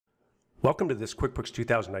Welcome to this QuickBooks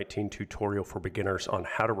 2019 tutorial for beginners on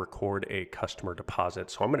how to record a customer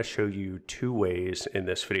deposit. So I'm going to show you two ways in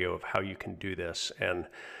this video of how you can do this. And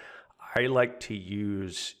I like to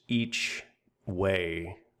use each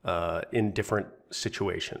way in different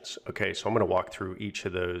situations. Okay, so I'm going to walk through each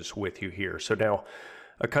of those with you here. So now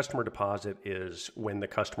a customer deposit is when the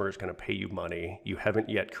customer is going to pay you money. You haven't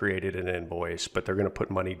yet created an invoice, but they're going to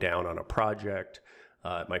put money down on a project.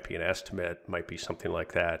 It might be an estimate, might be something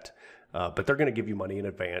like that. But they're going to give you money in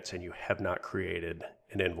advance and you have not created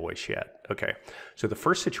an invoice yet. Okay, so the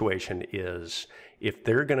first situation is if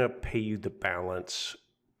they're going to pay you the balance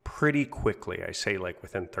pretty quickly, I say like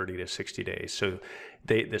within 30 to 60 days. So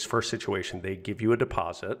this first situation, they give you a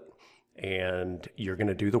deposit and you're going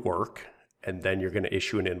to do the work and then you're going to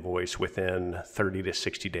issue an invoice within 30 to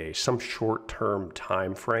 60 days, some short-term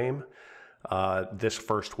time frame. This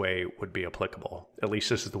first way would be applicable. At least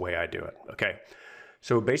this is the way I do it. Okay.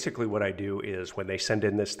 So basically what I do is when they send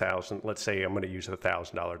in this let's say I'm going to use a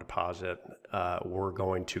 $1,000 deposit, we're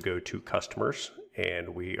going to go to customers and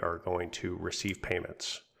we are going to receive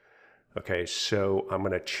payments. Okay, so I'm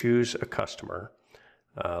going to choose a customer.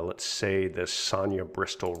 Let's say this Sonia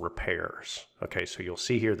Bristol Repairs. Okay, so you'll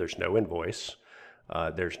see here there's no invoice.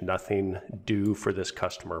 There's nothing due for this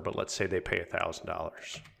customer, but let's say they pay $1,000.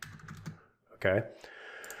 Okay.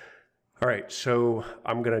 All right, so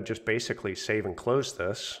I'm going to just basically save and close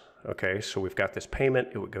this. Okay, so we've got this payment.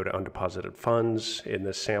 It would go to undeposited funds in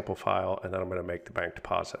this sample file, and then I'm going to make the bank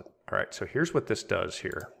deposit. All right, so here's what this does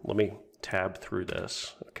here. Let me tab through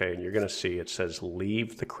this. Okay, and you're going to see it says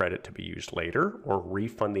leave the credit to be used later or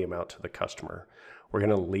refund the amount to the customer. We're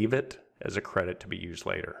going to leave it as a credit to be used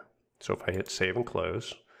later. So if I hit save and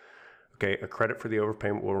close, okay, a credit for the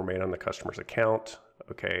overpayment will remain on the customer's account.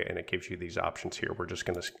 Okay, and it gives you these options here. We're just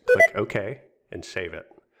going to click OK and save it.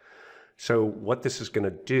 So what this is going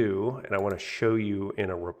to do, and I want to show you in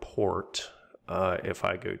a report, if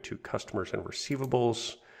I go to customers and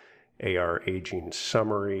receivables, AR aging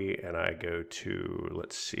summary, and I go to,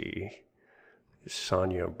 let's see,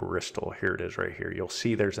 Sonia Bristol, here it is right here. You'll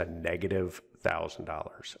see there's a negative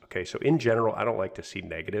 $1,000. Okay, so in general, I don't like to see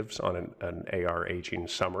negatives on an AR aging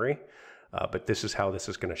summary. But this is how this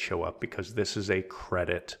is going to show up because this is a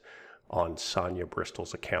credit on Sonia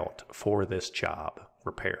Bristol's account for this job,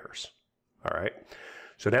 repairs. All right.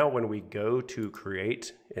 So now when we go to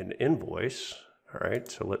create an invoice, all right,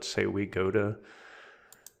 so let's say we go to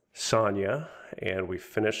Sonia and we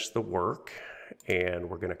finish the work and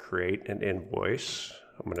we're going to create an invoice.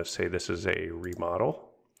 I'm going to say this is a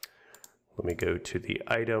remodel. Let me go to the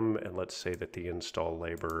item and let's say that the install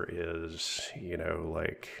labor is,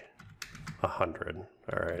 like 100.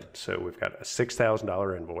 All right, so we've got a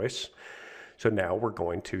 $6,000 invoice. So now we're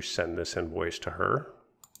going to send this invoice to her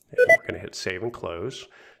and we're going to hit save and close.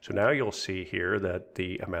 So now you'll see here that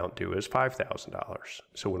the amount due is $5,000.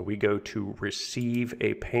 So when we go to receive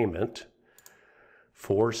a payment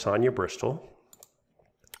for Sonia Bristol,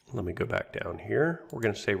 let me go back down here. We're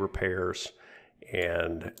going to say repairs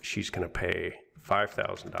and she's going to pay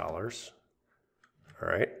 $5,000. All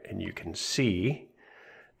right, and you can see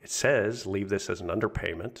it says leave this as an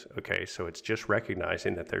underpayment. Okay, so it's just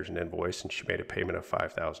recognizing that there's an invoice and she made a payment of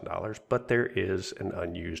 $5,000, but there is an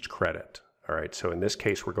unused credit. All right, so in this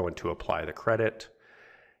case, we're going to apply the credit.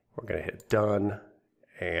 We're going to hit done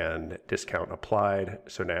and discount applied.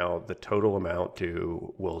 So now the total amount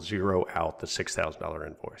due will zero out the $6,000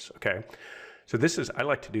 invoice. Okay, so this is, I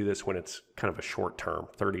like to do this when it's kind of a short term,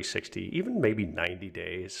 30, 60, even maybe 90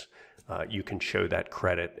 days. You can show that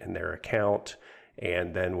credit in their account.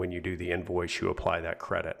 And then when you do the invoice, you apply that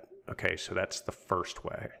credit. Okay, so that's the first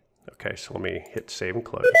way. Okay, so let me hit save and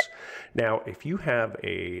close. Now, if you have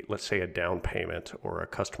let's say a down payment or a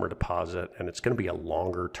customer deposit, and it's going to be a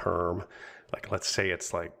longer term, like let's say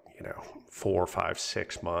it's like, 4, 5,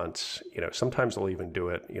 6 months, sometimes they'll even do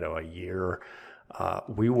it, a year.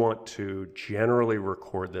 We want to generally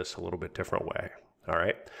record this a little bit different way. All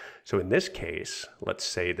right. So in this case, let's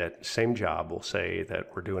say that same job, we'll say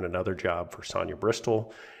that we're doing another job for Sonia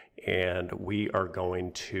Bristol and we are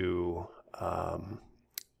going to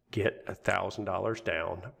get $1,000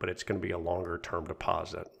 down, but it's going to be a longer term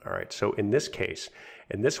deposit. All right. So in this case,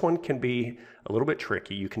 and this one can be a little bit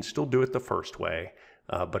tricky. You can still do it the first way,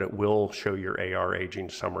 but it will show your AR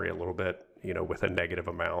aging summary a little bit, with a negative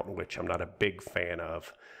amount, which I'm not a big fan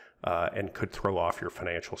of. And could throw off your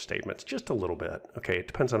financial statements just a little bit. Okay, it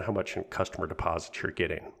depends on how much in customer deposits you're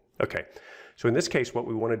getting. Okay, so in this case, what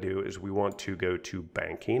we want to do is we want to go to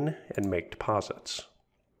banking and make deposits.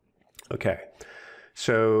 Okay,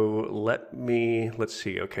 so let's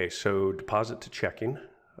see. Okay, so deposit to checking.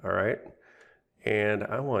 All right, And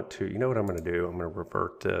I want to, you know what I'm going to do? I'm going to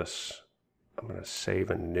revert this. I'm going to save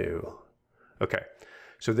a new. Okay,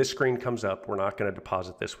 so this screen comes up. We're not going to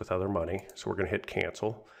deposit this with other money, so we're going to hit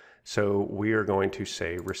cancel. So we are going to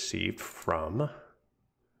say received from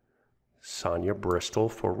Sonia Bristol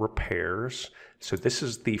for repairs. So this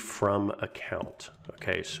is the from account.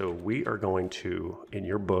 Okay, so we are going to, in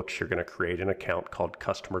your books, you're going to create an account called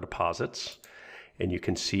customer deposits. And you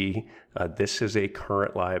can see this is a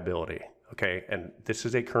current liability. Okay, and this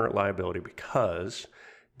is a current liability because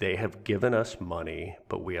they have given us money,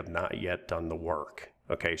 but we have not yet done the work.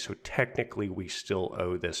 Okay, so technically we still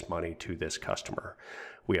owe this money to this customer.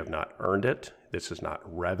 We have not earned it. This is not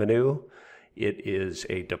revenue. It is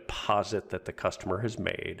a deposit that the customer has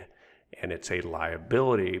made, and it's a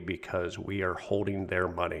liability because we are holding their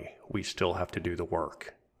money. We still have to do the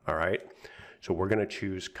work. All right, so we're going to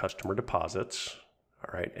choose customer deposits.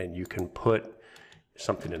 All right, and you can put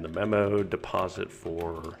something in the memo, deposit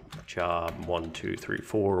for job 1, 2, 3,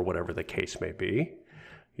 4, whatever the case may be.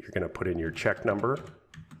 You're going to put in your check number.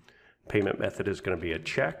 Payment method is going to be a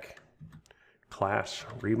check, class,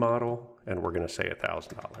 remodel, and we're going to say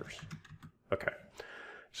 $1,000. Okay,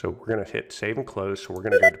 so we're going to hit save and close. So we're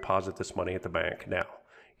going to go deposit this money at the bank. Now,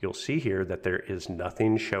 you'll see here that there is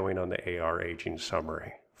nothing showing on the AR aging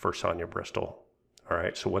summary for Sonia Bristol. All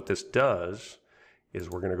right, so what this does is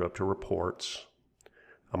we're going to go up to reports.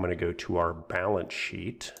 I'm going to go to our balance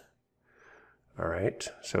sheet. All right,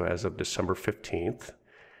 so as of December 15th,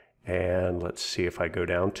 and let's see if I go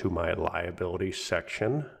down to my liability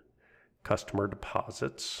section, customer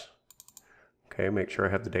deposits. Okay, make sure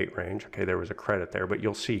I have the date range. Okay, there was a credit there, but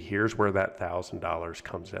you'll see here's where that $1,000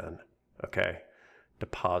 comes in. Okay,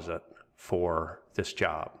 deposit for this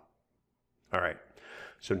job. All right,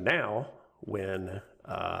 so now when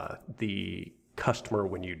the customer,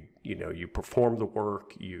 when you perform the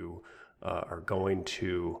work, you are going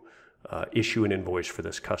to issue an invoice for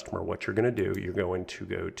this customer. What you're going to do, you're going to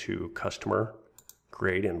go to customer,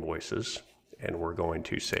 create invoices, and we're going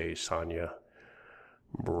to say Sonia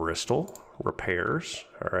Bristol repairs.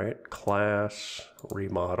 All right, class,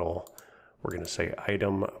 remodel. We're going to say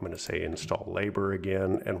item. I'm going to say install labor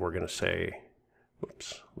again, and we're going to say,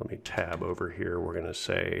 whoops, let me tab over here. We're going to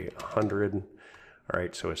say 100. All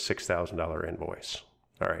right, so a $6,000 invoice.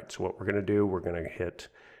 All right, so what we're going to do, we're going to hit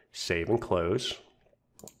save and close.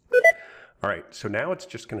 All right, so now it's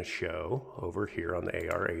just going to show over here on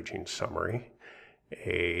the AR aging summary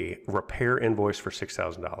a repair invoice for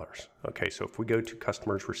 $6,000. Okay, so if we go to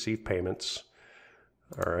customers receive payments,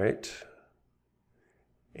 all right,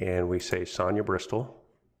 and we say Sonia Bristol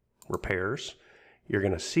repairs, you're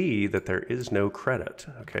going to see that there is no credit.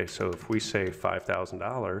 Okay, so if we say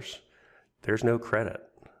 $5,000, there's no credit.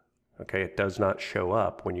 Okay, it does not show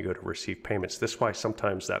up when you go to receive payments. This is why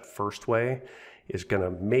sometimes that first way is going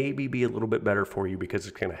to maybe be a little bit better for you because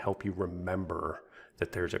it's going to help you remember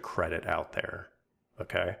that there's a credit out there.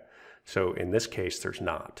 Okay, so in this case, there's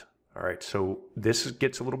not. All right, so this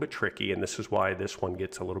gets a little bit tricky, and this is why this one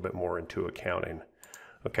gets a little bit more into accounting.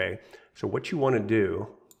 Okay, so what you want to do,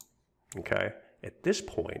 okay, at this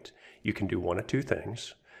point, you can do one of two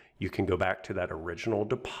things. You can go back to that original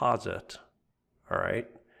deposit, all right,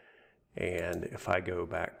 and if I go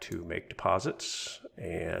back to make deposits,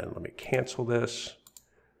 and let me cancel this,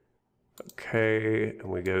 okay, and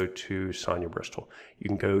we go to Sonia Bristol. You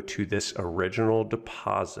can go to this original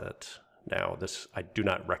deposit. Now, this, I do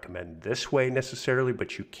not recommend this way necessarily,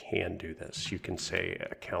 but you can do this. You can say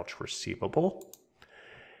accounts receivable,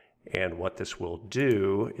 and what this will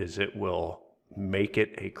do is it will make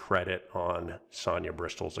it a credit on Sonia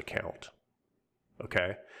Bristol's account.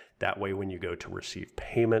 Okay, that way when you go to receive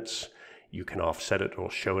payments, you can offset it. It will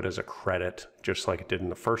show it as a credit, just like it did in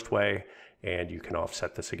the first way, and you can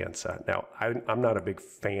offset this against that. Now, I'm not a big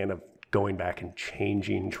fan of going back and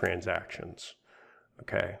changing transactions.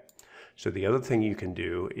 Okay, so the other thing you can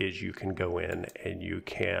do is you can go in and you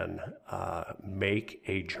can make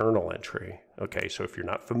a journal entry. Okay, so if you're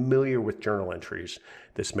not familiar with journal entries,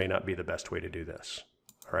 this may not be the best way to do this.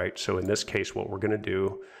 All right, so in this case, what we're going to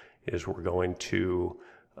do is we're going to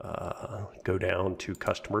go down to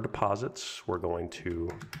customer deposits. We're going to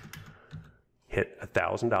hit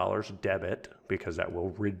 $1,000 debit because that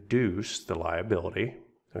will reduce the liability.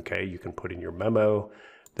 Okay, you can put in your memo.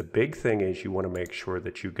 The big thing is you want to make sure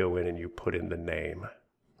that you go in and you put in the name.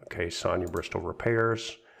 Okay, Sonia Bristol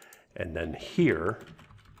repairs, and then here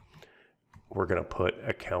we're going to put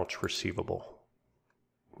accounts receivable.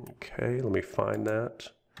 Okay, let me find that.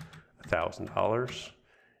 $1,000.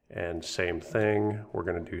 And same thing, we're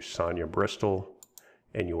going to do Sonia Bristol,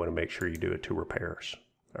 and you want to make sure you do it to repairs.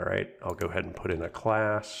 All right, I'll go ahead and put in a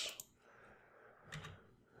class.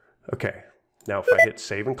 Okay, now if I hit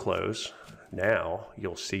save and close, now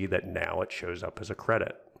you'll see that now it shows up as a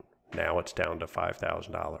credit. Now it's down to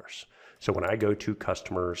 $5,000. So when I go to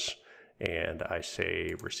customers and I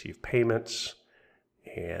say receive payments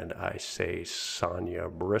and I say Sonia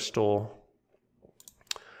Bristol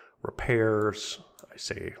repairs, I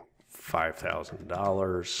say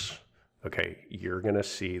 $5,000. Okay, you're going to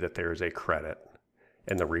see that there's a credit.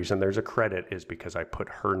 And the reason there's a credit is because I put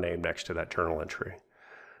her name next to that journal entry.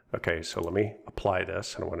 Okay, so let me apply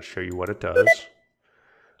this and I want to show you what it does.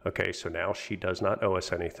 Okay, so now she does not owe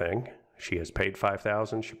us anything. She has paid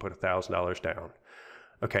 $5,000, she put $1,000 down.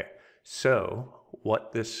 Okay, so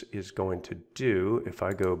what this is going to do, if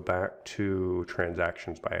I go back to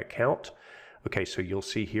transactions by account, okay, so you'll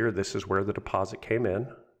see here, this is where the deposit came in,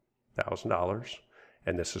 $1,000,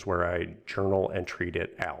 and this is where I journal enteried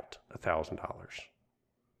it out, $1,000.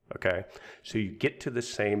 Okay, so you get to the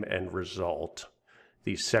same end result.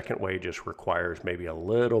 The second way just requires maybe a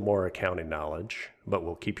little more accounting knowledge, but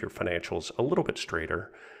will keep your financials a little bit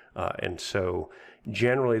straighter. And so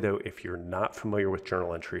generally though, if you're not familiar with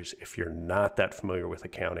journal entries, if you're not that familiar with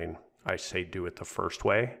accounting, I say do it the first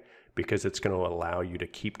way because it's going to allow you to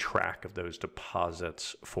keep track of those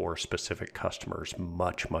deposits for specific customers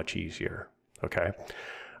much, much easier. Okay.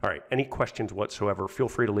 All right. Any questions whatsoever, feel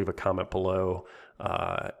free to leave a comment below.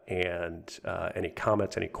 Any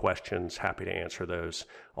comments, any questions, happy to answer those.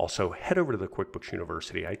 Also, head over to the QuickBooks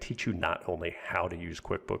University. I teach you not only how to use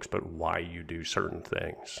QuickBooks, but why you do certain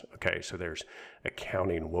things. Okay, so there's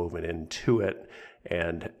accounting woven into it,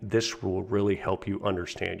 and this will really help you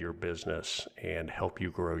understand your business and help you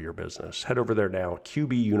grow your business. Head over there now,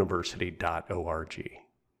 qbuniversity.org.